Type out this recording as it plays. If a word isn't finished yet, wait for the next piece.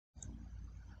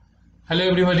Hello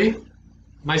everybody,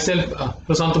 myself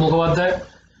Prasant Mukhopadhyay,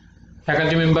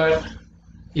 faculty member,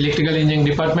 Electrical Engineering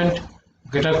Department,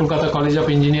 Greater Kolkata College of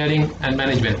Engineering and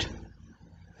Management.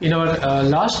 In our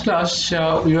last class,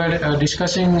 we were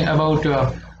discussing about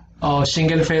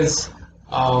single phase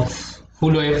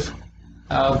full wave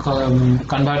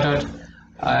converter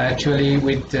actually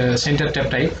with center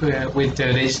tap type with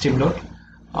resistive load.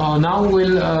 Now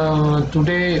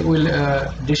today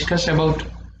we'll discuss about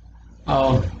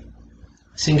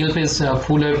single phase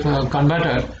full wave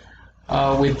converter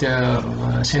with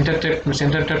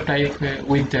center tap type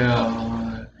with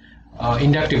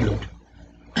inductive load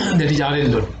that is RL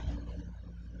load.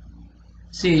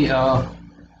 See,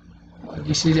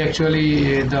 this is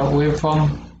actually the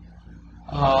waveform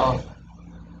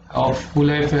of full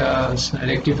wave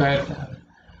rectifier,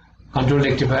 control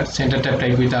rectifier, center tap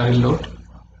type with RL load.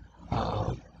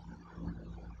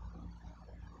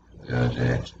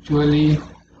 Actually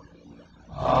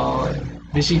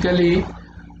basically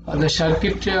the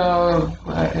circuit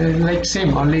like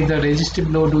same, only the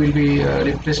resistive load will be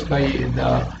replaced by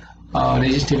the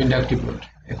resistive inductive load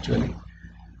actually.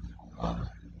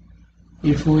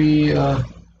 If we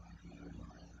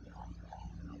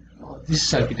this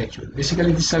circuit actually,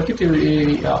 basically this circuit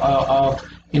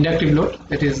inductive load,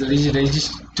 that is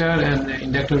resistor and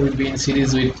inductor will be in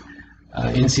series with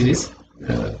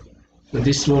so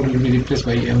this load will be replaced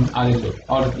by RL load,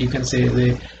 or you can say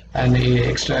an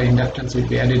extra inductance will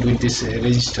be added with this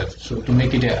resistor, so to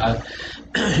make it a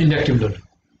inductive load.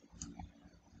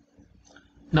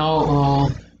 Now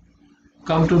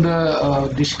come to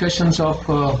the discussions of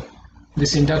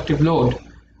this inductive load.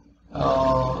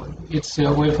 Its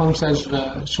waveforms as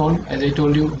shown. As I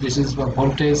told you, this is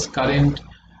voltage, current,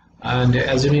 and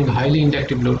assuming highly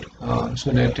inductive load,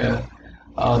 so that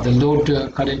the load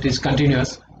current is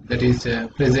continuous, that is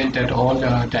present at all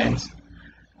times.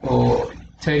 So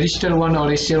resistor 1 or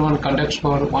SCR1 conducts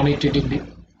for 180 degree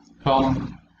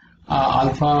from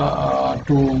alpha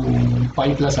to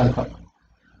pi plus alpha,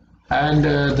 and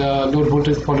the load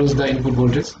voltage follows the input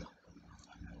voltage,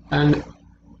 and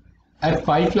at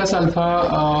pi plus alpha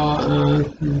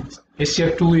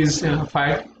SCR2 is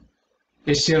fired,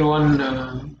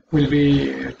 SCR1 will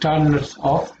be turned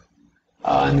off,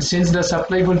 and since the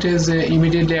supply voltage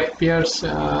immediately appears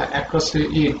across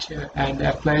it and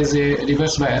applies a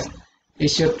reverse bias,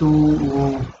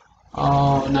 SCR2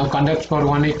 now conducts for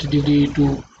 180 degree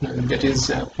to that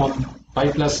is from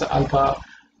pi plus alpha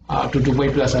to 2 pi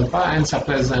plus alpha, and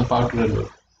supplies power to the load.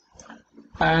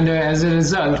 And as a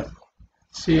result,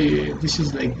 see, this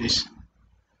is like this.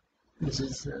 This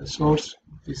is source,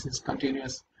 this is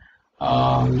continuous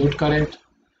load current,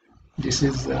 this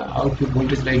is output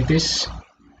voltage like this.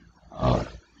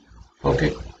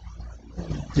 Okay,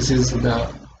 this is the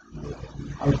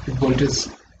output voltage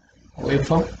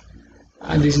waveform,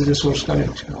 and this is the source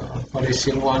current for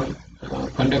SCR1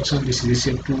 conduction. This is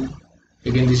SCR2,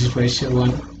 again this is for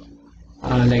SCR1,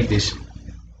 like this.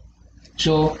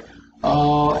 So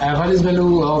average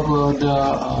value of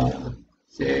the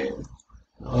say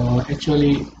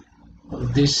actually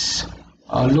this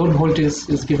load voltage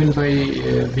is given by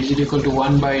Vg equal to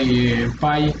 1 by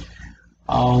pi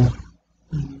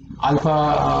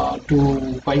alpha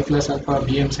to pi plus alpha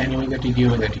Vm sin omega t d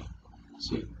omega t.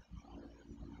 See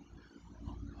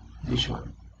this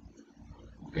one.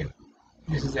 Okay,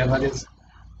 this is average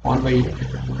 1 by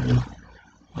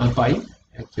pi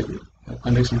actually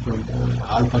conduction from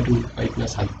alpha to pi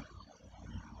plus alpha.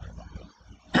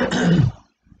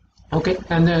 Okay,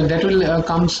 and that will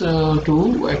comes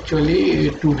to actually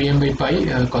 2 Vm by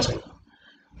pi cos alpha.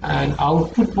 And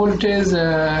output voltage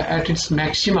at its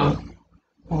maximum,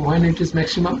 when it is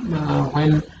maximum,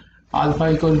 when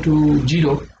alpha equal to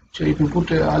 0, so if you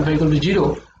put alpha equal to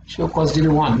 0, so cos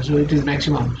 0 1, so it is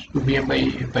maximum 2 Vm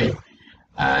by pi.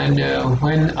 And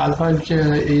when alpha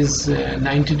is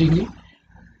 90 degree,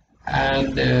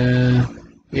 and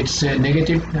it's a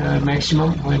negative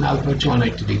maximum when alpha is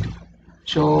 180 degree.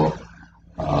 So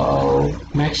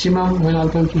maximum when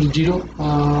alpha equal to 0,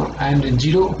 and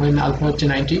 0 when alpha is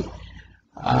 90,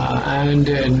 and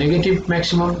negative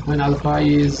maximum when alpha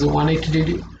is 180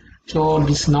 degree. So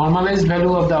this normalized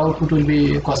value of the output will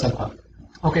be cos alpha.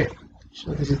 Okay,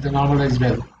 so this is the normalized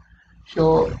value.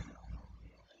 So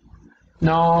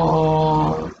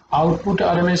now output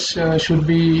RMS should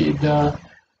be the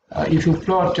if you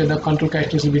plot the control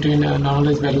characteristic between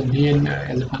normalized value Vn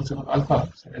as a function of alpha,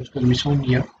 so that's going to be shown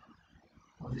here.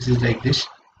 This is like this.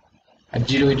 At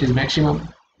 0 it is maximum,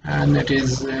 and that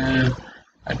is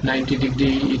at 90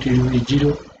 degree it will be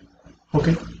 0.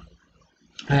 Okay,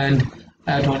 and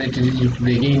at 180 degree it will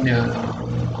be again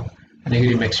a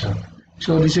negative maximum.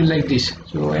 So this is like this.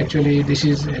 So actually this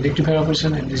is a rectifier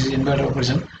operation and this is inverter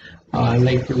operation.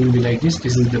 Like it will be like this.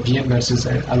 This is the Vn versus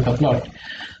alpha plot.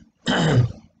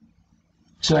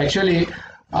 So actually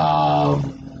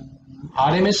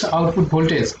RMS output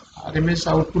voltage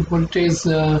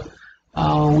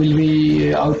will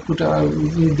be output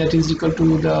that is equal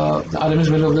to the RMS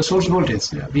value of the source voltage,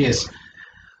 Vs.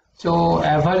 So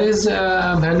average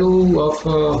value of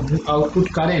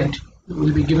output current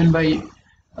will be given by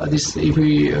this. If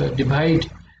we divide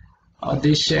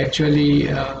this actually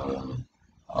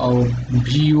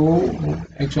VO,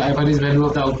 actually average value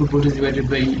of the output voltage divided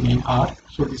by R.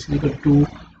 So this is equal to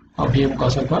Vm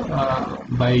cos alpha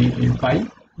by pi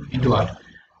into R.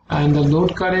 And the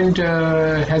load current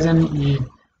has an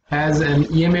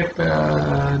EMF.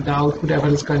 The output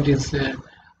average current is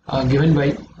given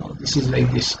by this is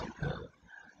like this.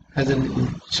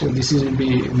 So this is will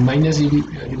be minus EV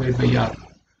divided by R.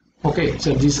 Okay,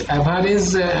 so this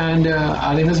average and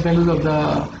RMS values of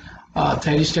the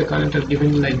thyristor current are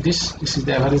given like this. This is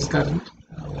the average current.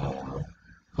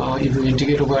 If you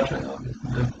integrate over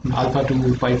alpha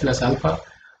to pi plus alpha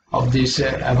of this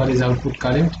average output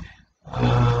current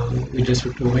with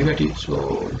respect to omega t,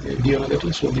 so d omega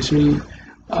t. So this will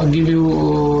give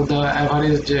you the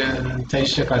average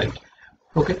thyristor current.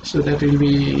 Okay, so that will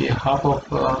be half of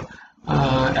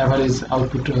average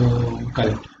output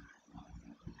current.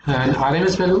 And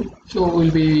RMS value, so will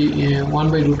be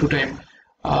 1 by root 2 times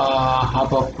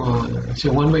half of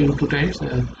so 1 by root 2 times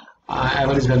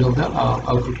average value of the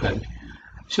output current.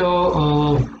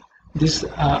 So this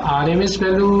RMS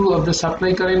value of the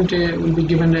supply current will be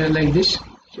given like this.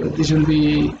 So this will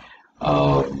be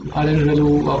RMS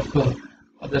value of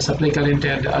the supply current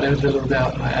and RMS value of the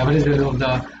average value of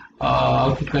the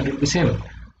output current will be same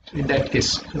in that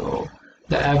case. So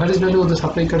the average value of the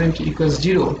supply current equals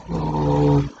 0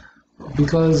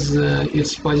 because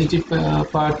its positive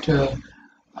part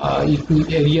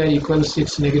area equals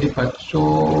its negative part.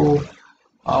 So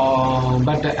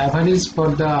but the average for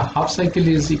the half cycle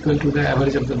is equal to the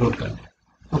average of the load current.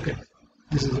 Okay,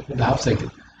 this is the half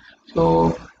cycle.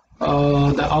 So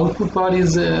the output power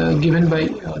is given by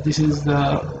this is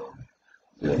the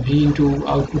V into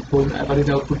output average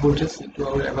output voltage into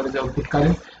our average output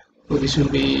current. So this will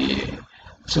be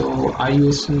I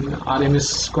use RMS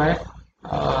square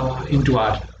into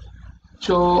R.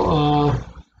 So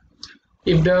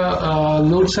if the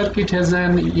load circuit has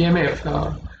an EMF,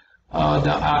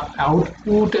 the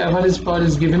output average power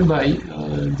is given by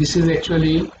this is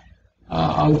actually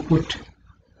output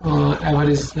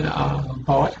average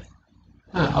power.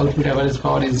 Output average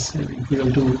power is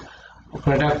equal to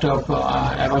product of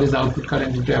average output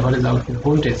current into average output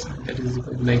voltage. That is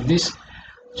equal to like this.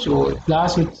 So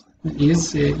plus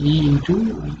is E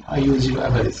into IO0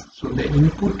 average. So the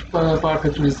input power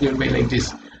factor is given by like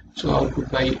this. So output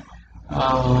by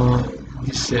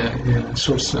this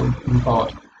source power,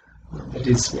 that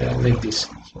is like this.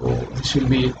 So this will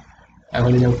be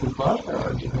average output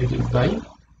power divided by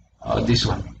this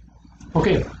one.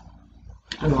 Okay.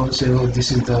 So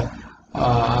this is the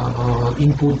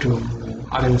input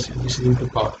RMS. This is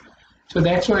input power. So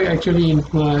that's why actually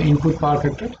input power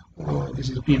factor. This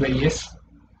is P by S.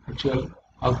 Actual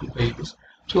output by S.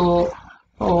 So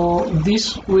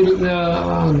this will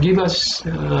give us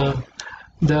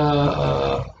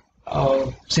the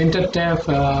center tap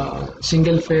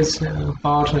single phase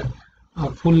power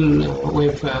full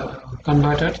wave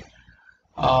converter,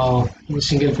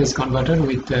 single phase converter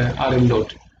with RL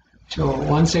load. So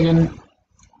once again,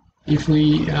 if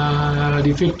we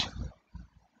repeat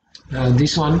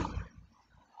this one,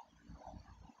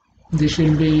 this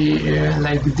will be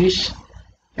like this.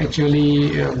 Actually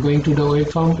going to the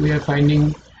waveform, we are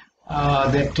finding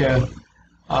that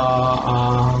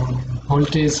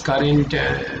voltage current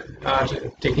are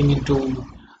taking into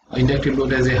inductive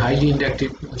load as a highly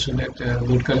inductive, so that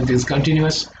load current is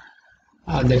continuous,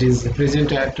 that is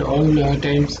present at all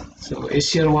times. So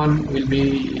SCR1 will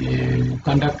be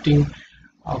conducting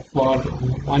for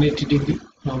 180 degree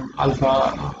from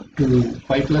alpha to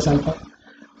pi plus alpha,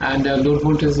 and load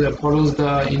voltage follows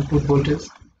the input voltage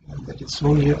that is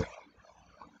shown here.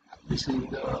 This is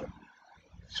the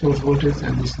source voltage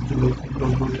and this is the load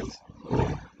voltage. So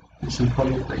this will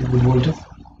follow the input voltage.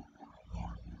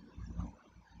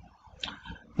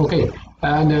 Okay,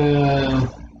 and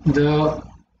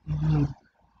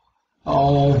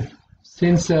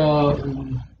since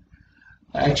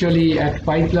actually at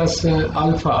pi plus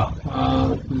alpha,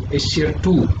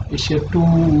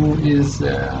 SCR2 is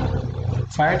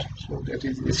fired, so that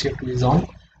is SCR2 is on,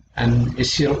 and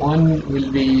SCR1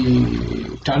 will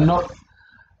be turned off,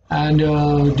 and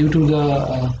due to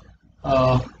the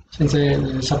since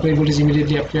a supply voltage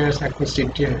immediately appears across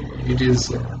it, it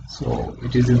is so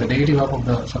it is in the negative half of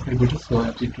the supply voltage, so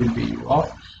it will be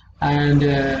off, and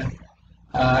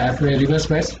after a reverse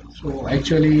bias. So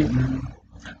actually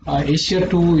A shear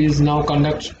 2 is now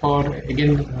conduct for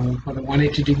again for the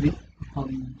 180 degree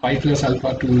from pi plus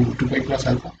alpha to 2 pi plus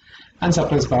alpha and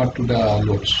supplies power to the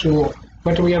load. So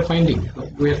what we are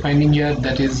finding here,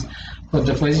 that is for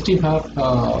the positive half,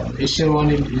 A shear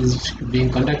 1 is being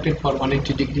conducted for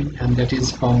 180 degree, and that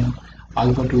is from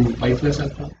alpha to pi plus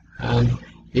alpha, and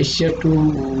A shear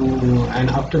 2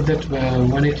 and after that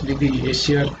 180 degree A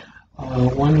shear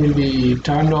 1 will be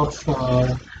turned off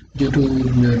due to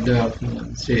the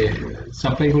say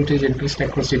supply voltage increased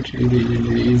across it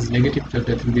is negative, so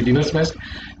that will be reverse biased,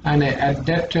 and at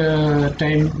that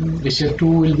time A shear 2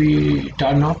 will be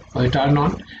turned on,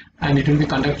 and it will be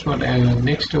conduct for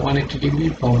next 180 degree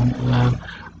from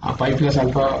pi plus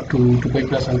alpha to 2 pi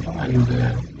plus alpha, and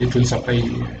it will supply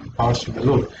powers to the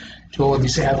load. So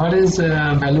this average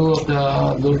value of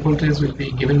the load voltage will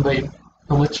be given by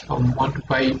how much, from 1 to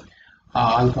pi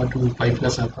alpha to pi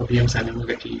plus alpha Vm sin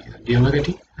omega t d omega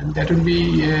t, and that will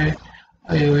be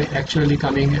actually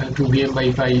coming to Vm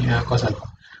by pi cos alpha.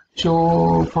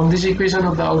 So from this equation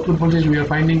of the output voltage, we are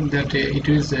finding that it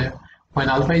is when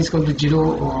alpha is equal to 0,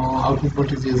 output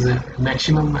voltage is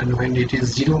maximum, and when it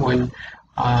is 0, when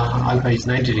alpha is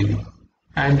 90 degree,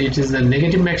 and it is the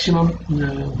negative maximum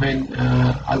when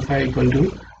alpha equal to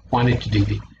 180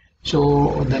 degree.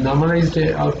 So the normalized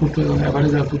output,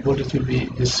 average output voltage will be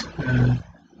this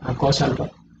cos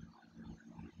alpha.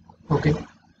 Okay,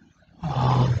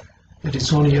 it is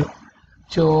shown here.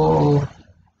 So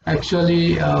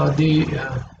actually the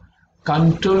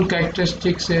control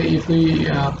characteristics, if we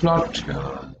plot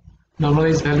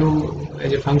normalized value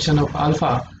as a function of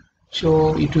alpha,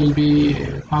 so it will be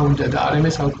found that the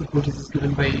RMS output voltage is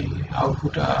given by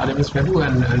output RMS value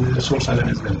and the source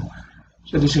RMS value.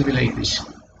 So this will be like this.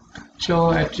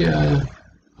 So at 0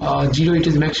 it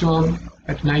is maximum,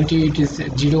 at 90 it is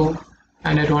 0,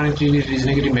 and at 180 it is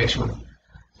negative maximum.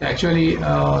 So actually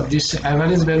this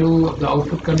average value of the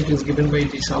output current is given by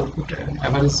this output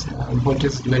average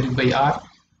voltage divided by R.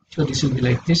 So this will be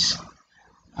like this.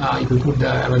 You will put the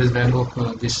average value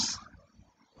of this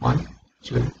one,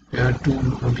 so 2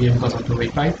 Vm cos alpha by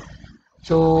pi.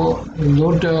 So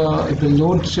load, if the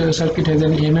load circuit has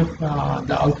an EMF,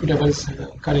 the output average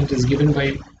current is given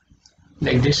by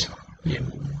like this.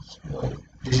 So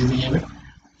this is the EMF.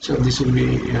 So this will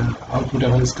be output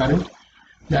average current.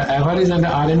 The average and the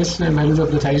RMS values of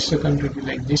the thyristor current will be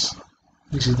like this.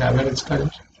 This is the average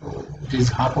current. So it is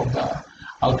half of the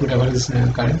output average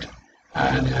current,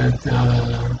 and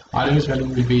RMS value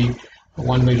will be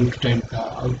 1 by root 2 times the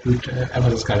output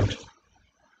average current.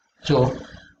 So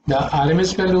the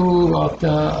RMS value of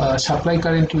the supply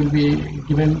current will be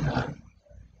given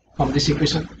from this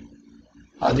equation.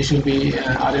 This will be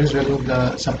RMS value of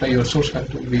the supply or source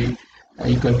current will be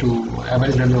equal to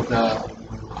average value of the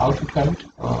output current,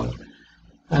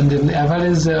 and then the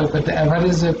average, but the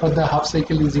average for the half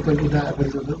cycle is equal to the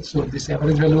average of the, so this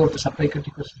average value of the supply current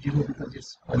equals to 0 because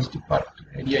this positive part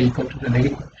area equal to the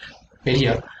negative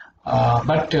area,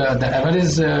 but the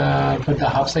average for the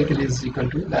half cycle is equal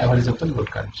to the average of the load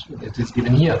current. So that is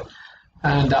given here,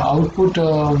 and the output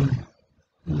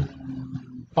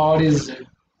power is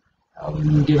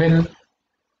given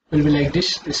will be like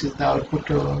this. This is the output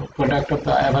product of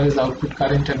the average output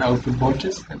current and output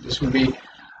voltage, and this will be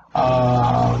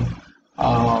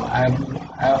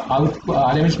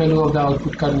RMS value of the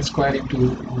output current square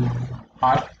into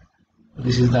R.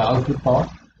 This is the output power,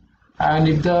 and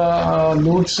if the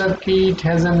load circuit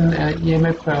has an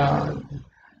EMF,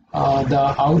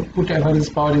 the output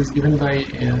average power is given by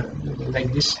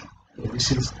like this. So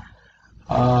this is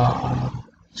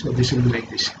so this will be like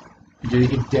this.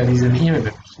 If there is an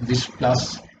EMF, so this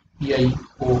plus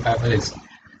EIO average.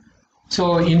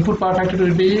 So input power factor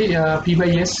will be P by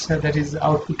S, that is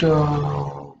output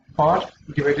power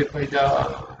divided by the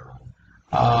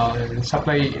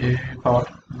supply power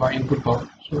by input power.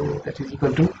 So that is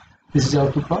equal to, this is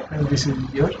output power, and this is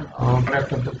your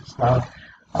product of the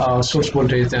source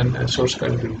voltage and source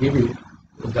current will give you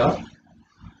the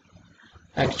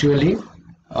actually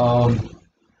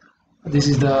this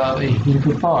is the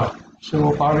input power.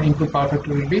 So input power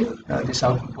factor will be this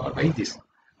output power by this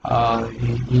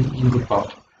input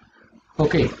power.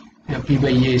 Okay, P by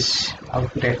S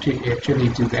output actually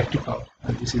it is active power,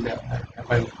 and this is the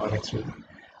apparent power actually.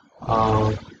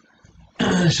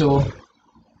 So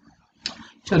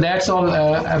that's all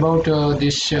about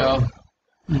this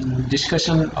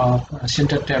discussion of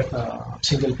center tap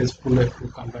single phase full wave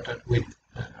converter with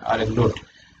RL load.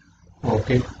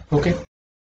 Okay.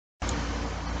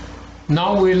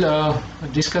 Now we'll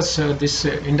discuss this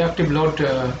inductive load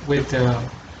with a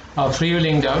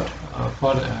freewheeling diode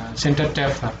for center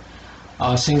tap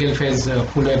single phase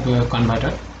full wave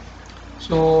converter.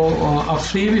 So a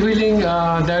freewheeling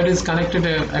diode is connected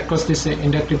across this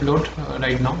inductive load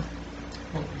right now.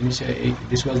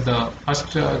 This was the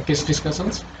first case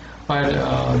discussions where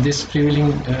this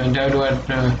freewheeling diode were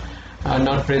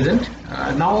not present.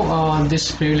 Now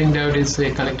this freewheeling diode is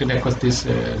connected across this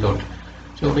load.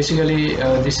 So basically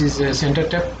this is a center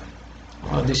tap.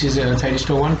 This is a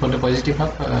thyristor 1 for the positive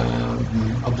half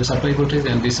of the supply voltage,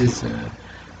 and this is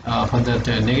for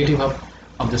the negative half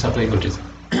of the supply voltage.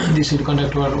 This will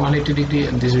conduct for 180 degree,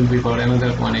 and this will be for another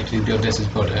 180 degree. This is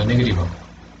for negative half.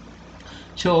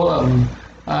 So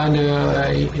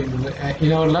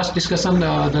in our last discussion,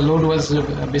 the load was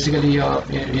basically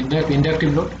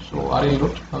inductive load, so RL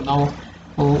load. Now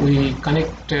we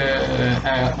connect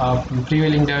a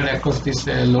freewheeling diode across this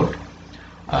load.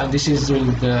 This is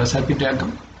the circuit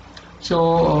diagram.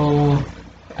 So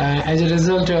as a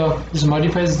result, this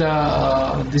modifies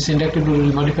the this inductive load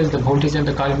will modifies the voltage and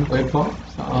the current waveform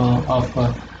of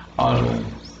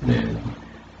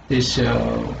this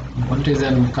voltage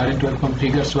and current waveform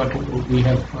figures what we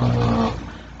have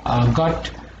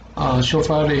got so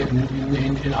far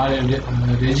in RL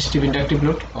resistive inductive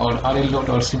load or RL load,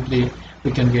 or simply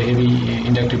we can get heavy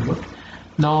inductive load.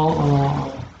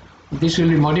 Now this will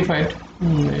be modified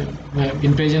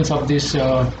in presence of this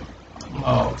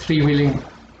freewheeling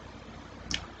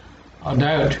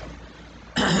diode.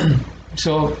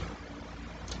 So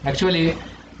actually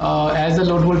as the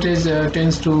load voltage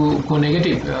tends to go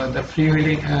negative, the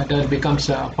freewheeling diode becomes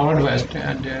forward biased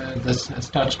and thus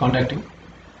starts conducting.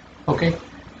 Okay,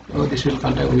 so this will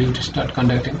start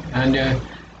conducting, and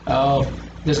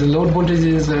this load voltage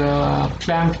is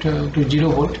clamped to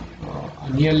 0 volt.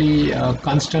 Nearly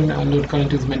constant load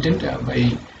current is maintained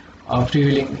by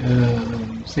freewheeling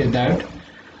say diode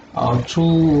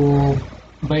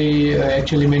by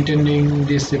actually maintaining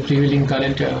this freewheeling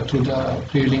current through the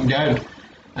freewheeling diode,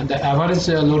 and the average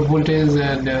load voltage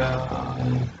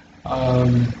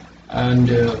and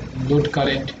load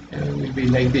current will be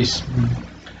like this.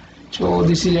 So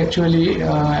this is actually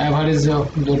average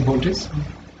of load voltage,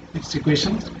 its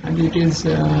equation, and it is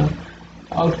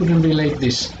output will be like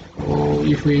this. So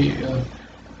if we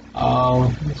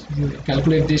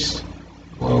calculate this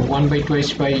 1 by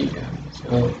twice pi,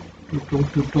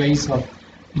 to twice of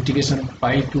integration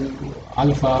pi to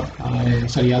alpha,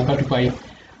 alpha to pi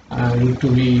root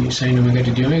 2b sin omega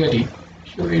t d omega t.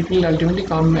 So it will ultimately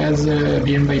come as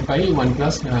Vm by pi 1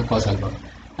 plus cos alpha,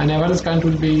 and average current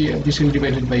will be this will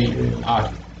divided by R.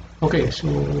 Okay, so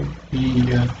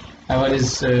the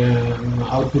average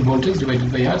output voltage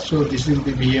divided by R. So this will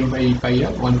be Vm by pi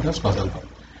R 1 plus cos alpha,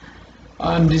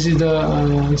 and this is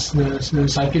the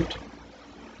circuit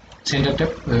center tap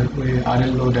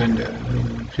RL load and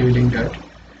freewheeling diode.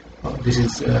 This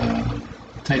is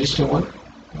thyristor 1.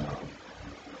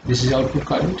 This is output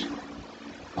current.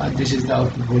 This is the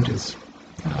output voltage,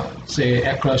 say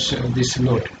across this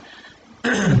load.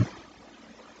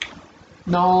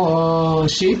 Now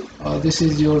see, this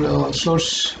is your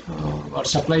source or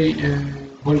supply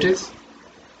voltage.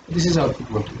 This is output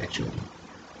voltage actually.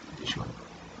 This one.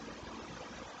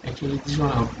 Actually, this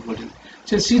one output voltage.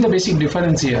 So see the basic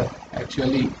difference here.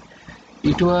 Actually,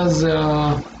 it was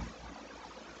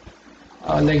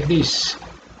like this.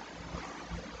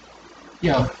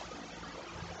 Yeah.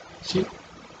 See,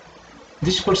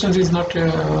 this portion is not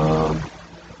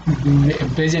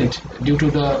present due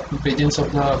to the presence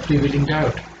of the freewheeling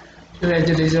diode. So as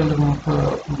a result,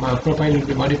 profile will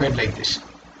be modified like this.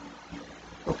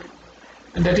 Okay,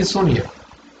 and that is shown here.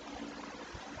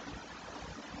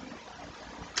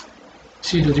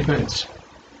 See the difference.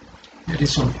 That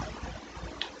is shown.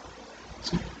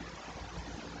 See?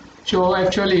 So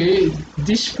actually,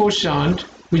 this portion,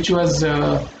 which was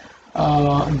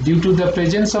due to the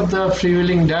presence of the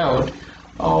freewheeling diode,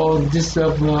 this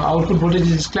output voltage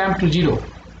is clamped to 0.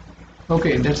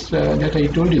 Okay, that's that I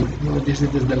told you. This is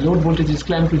the load voltage is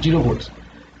clamped to 0 volts.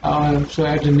 So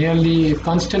at nearly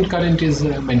constant current is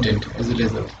maintained as a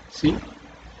result. See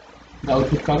the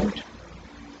output current.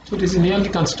 So this is nearly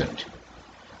constant.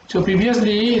 So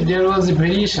previously there was a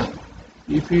variation.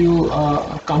 If you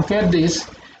compare this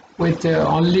with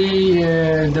only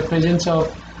the presence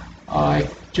of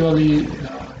actually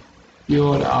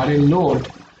your RL load,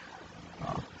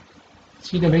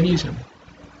 see the variation.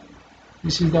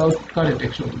 This is the output current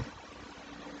actually.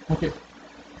 Okay.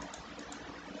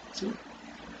 See,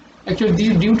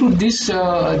 Actually, due to this,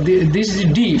 this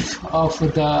diff of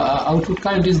the output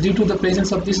current is due to the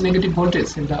presence of this negative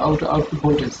voltage in the output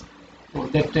voltage. So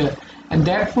that and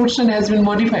that portion has been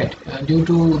modified due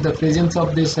to the presence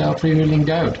of this freewheeling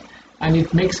diode, and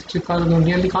it makes it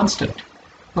nearly constant.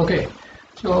 Okay,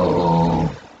 so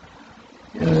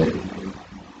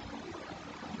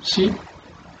see,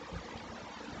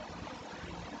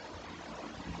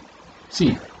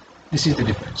 this is the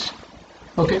difference.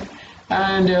 Okay.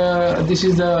 And this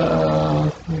is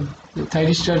the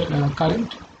thyristor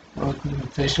current,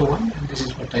 thyristor 1, and this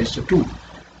is for thyristor 2.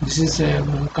 This is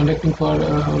conducting for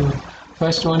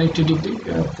first 180 degree,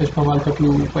 that's from alpha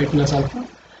to pi plus alpha,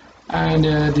 and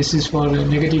this is for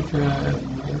negative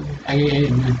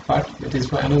part, that is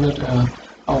for another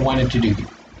 180 degree.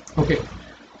 Okay,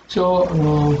 so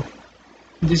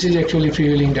this is actually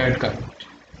freewheeling diode current.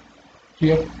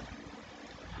 Clear?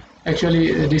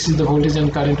 Actually, this is the voltage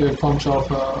and current waveforms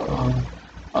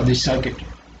of this circuit.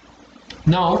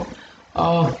 Now,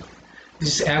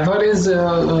 this average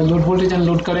load voltage and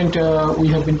load current we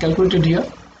have been calculated here.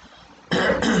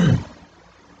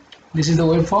 This is the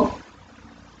waveform.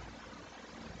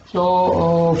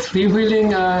 So,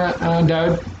 freewheeling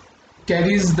diode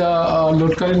carries the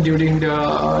load current during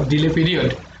the delay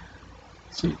period.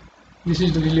 See, this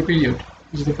is the delay period.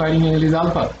 This is the firing angle is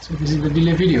alpha. So, this is the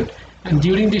delay period. And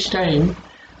during this time,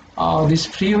 this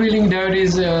freewheeling diode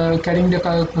is carrying the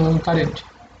current.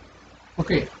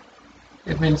 Okay,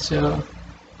 that means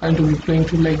current will be flowing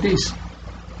through like this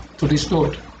to this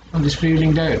load on this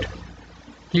freewheeling diode.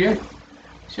 Clear?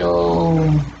 So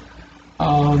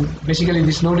basically,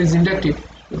 this load is inductive.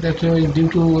 So that is due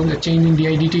to the change in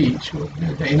dI/dt. So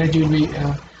the energy will be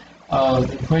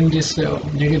when this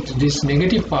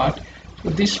negative part.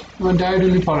 So this diode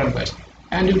will be forward biased,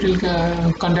 and it will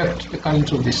conduct the current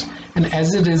through this, and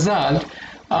as a result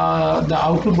the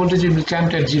output voltage will be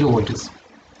clamped at 0 voltage.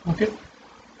 Okay,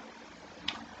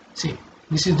 see,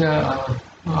 this is the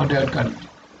diode current.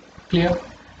 Clear?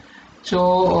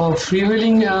 So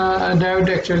freewheeling diode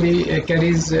actually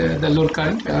carries the load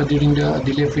current during the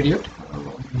delay period,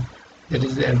 that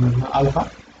is alpha,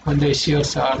 when the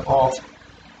SCRs are off.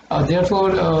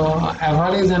 Therefore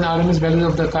average and RMS values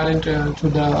of the current to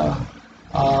the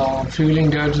freewheeling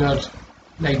diodes are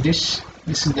like this.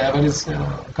 This is the average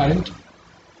current,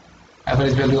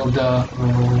 average value of the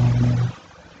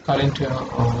current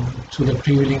to the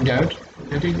freewheeling diode.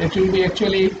 That will be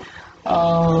actually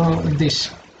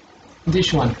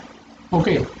this one.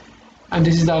 Okay, and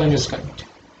this is the RMS current.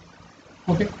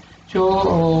 Okay,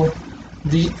 so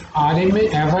the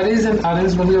average and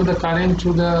RMS value of the current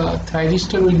to the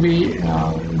thyristor will be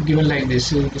given like this.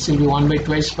 This will be 1 by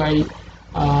twice pi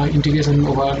integration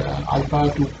over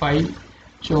alpha to pi.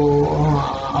 So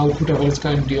output average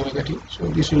current d omega t. So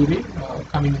this will be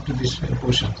coming into this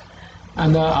portion,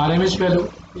 and the RMS value,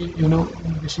 you know,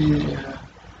 this is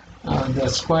the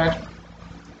square,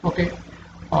 okay,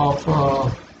 of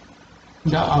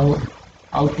the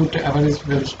output average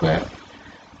value square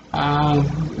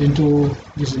into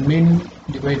this is mean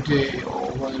divided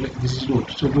over this is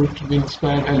root. So root means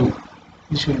square value.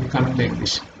 This will be coming like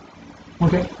this.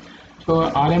 Okay. So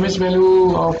RMS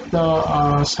value of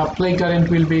the supply current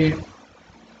will be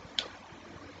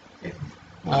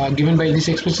given by this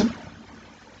expression.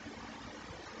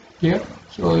 Clear?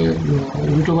 So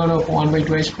root over of 1 by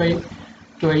twice pi,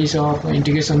 twice of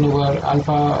integration over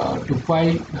alpha to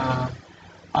pi,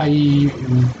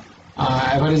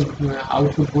 average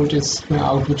output voltage,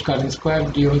 output current square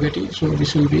d omega t. So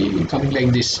this will be coming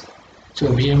like this. So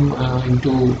Vm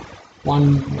into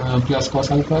 1 plus cos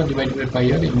alpha divided by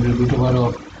pi r in the root over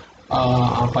of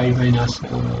pi minus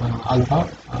alpha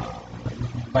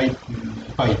by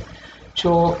pi.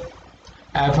 So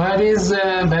average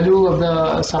value of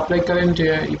the supply current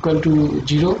equal to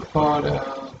 0 for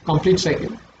complete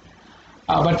cycle.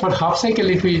 But for half cycle,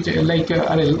 if we like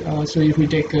RL, so if we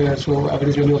take so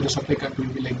average value of the supply current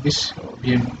will be like this,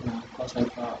 Vm cos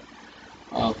alpha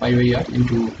pi by r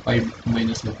into pi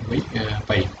minus alpha by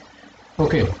pi.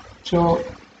 Okay, so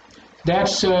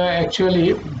that's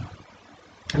actually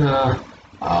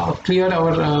clear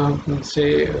our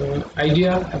say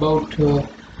idea about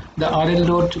the RL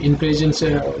load in presence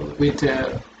with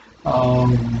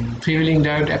freewheeling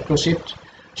diode across it.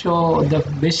 So the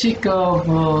basic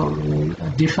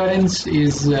difference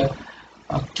is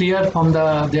clear from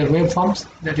their waveforms,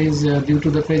 that is due to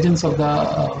the presence of the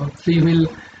freewheel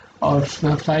or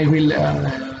flywheel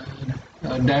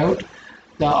diode.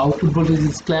 The output voltage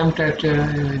is clamped at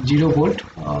 0 volt,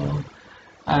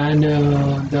 and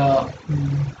the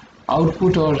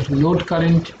output or load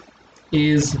current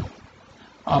is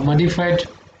modified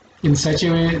in such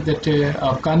a way that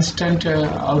a constant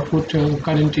output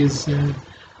current is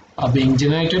being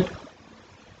generated.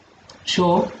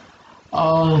 So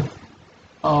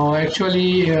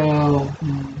actually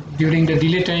during the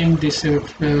delay time, this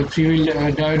free wheel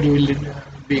diode will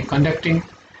be conducting,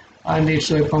 and its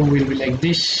waveform will be like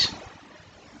this.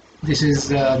 This is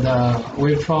the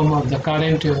waveform of the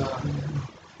current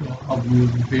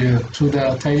through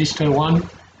the thyristor 1.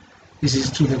 This is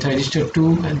through the thyristor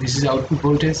 2, and this is output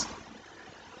voltage.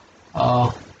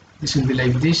 This will be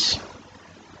like this,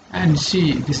 and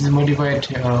see, this is modified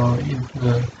in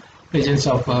the presence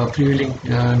of freewheeling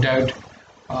diode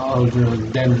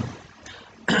than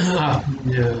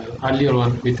earlier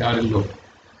one with RL load.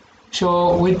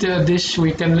 So with this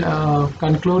we can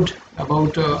conclude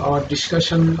about our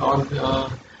discussion on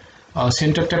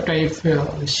center tap type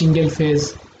single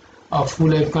phase full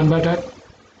wave converter.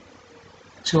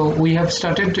 So we have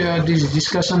started these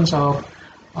discussions of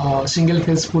single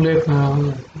phase full wave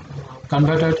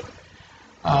converter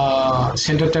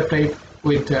center tap type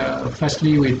with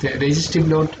firstly with resistive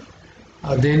load,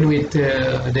 then with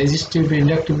resistive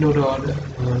inductive load or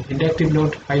inductive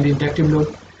load, highly inductive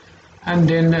load, and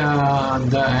then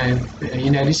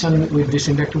in addition with this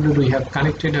inductive load we have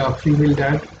connected a free wheel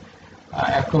diode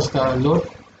across the load,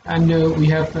 and we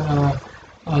have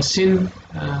seen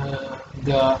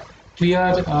the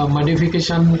clear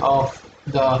modification of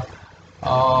the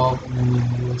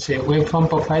say waveform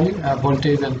profile,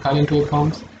 voltage and current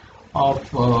waveforms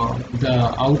of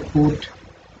the output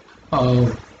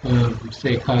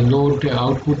say load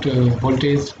output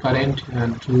voltage, current,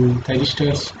 and through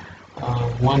thyristors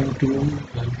 1, 2,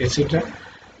 etc.,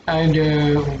 and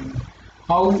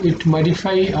how it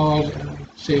modify our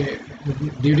say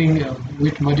during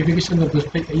with modification of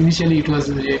the initially it was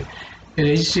a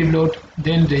resistive load,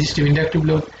 then resistive inductive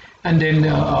load, and then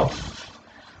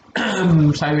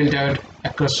psi wheel diode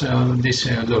across this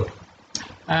load,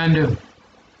 and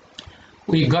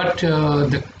we got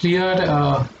the clear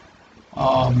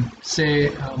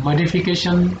say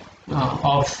modification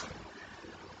of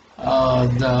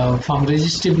the from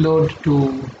resistive load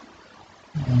to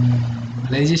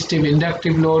resistive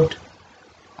inductive load,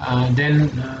 then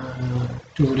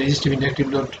to resistive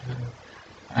inductive load,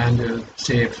 and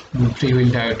say free wheel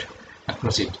diode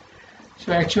across it.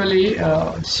 So actually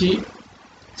see,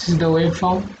 this is the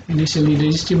waveform, initially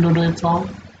resistive load waveform,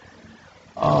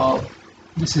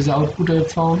 this is output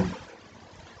waveform,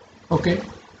 okay,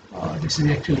 this is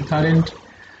actually current,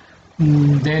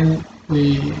 then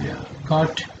we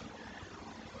got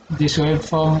this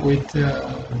waveform with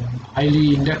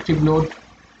highly inductive load.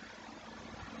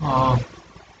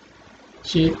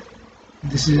 See,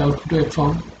 this is output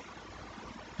waveform.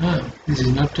 This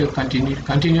is not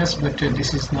continuous, but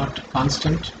this is not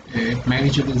constant.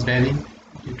 Magnitude is varying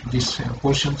due to these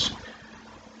portions.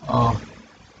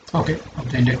 Okay,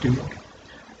 of the inductive load.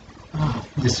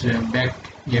 This back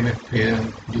EMF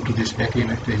due to this back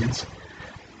EMF presence.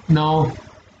 Now,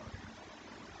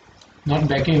 not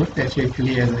back EMF, that's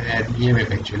actually an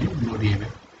EMF actually, load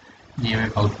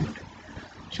EMF output.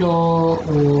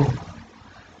 So,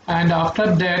 and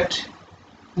after that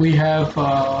we have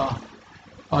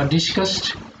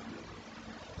discussed,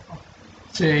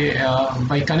 say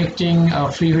by connecting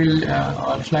a free wheel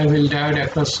or flywheel diode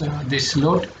across this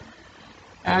load,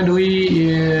 and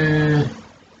we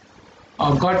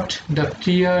got the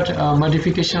clear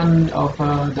modification of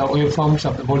the waveforms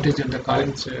of the voltage and the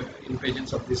currents in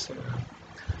presence of this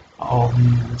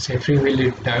say free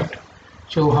wheel diode.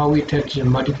 So how it had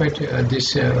modified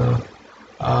this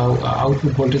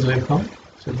output voltage waveform.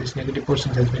 So this negative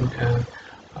portion has been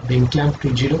being clamped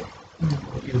to 0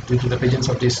 due to the presence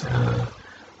of this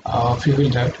free wheel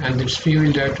diode, and this free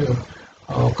wheel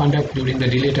diode conduct during the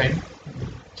delay time.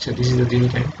 So this is the delay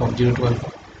time from 0 to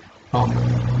alpha, from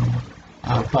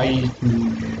pi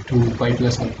to pi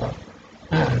plus alpha,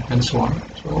 and so on.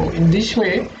 So in this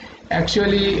way,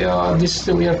 actually this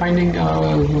we are finding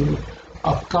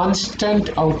a constant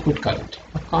output current.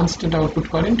 A constant output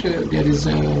current. There is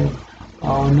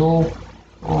no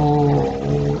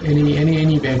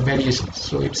any variations.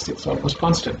 So it's almost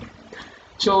constant.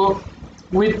 So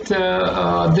with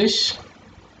this,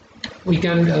 we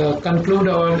can conclude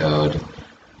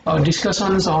our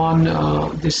discussions on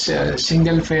this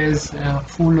single phase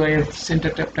full wave center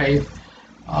tap type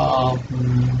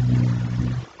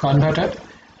converter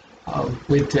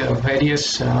with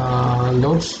various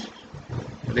loads,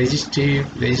 resistive,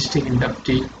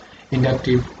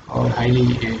 inductive or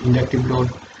highly inductive load,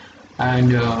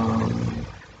 and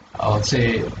I would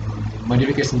say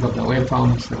modifications of the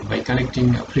waveforms by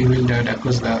connecting a free wheel diode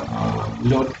across the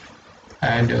load,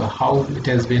 and how it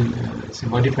has been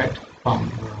modified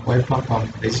from waveform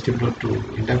from resistive load to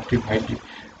inductive hybrid,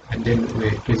 and then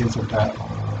with presence of the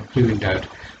Lewin diode.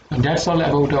 And that's all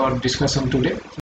about our discussion today.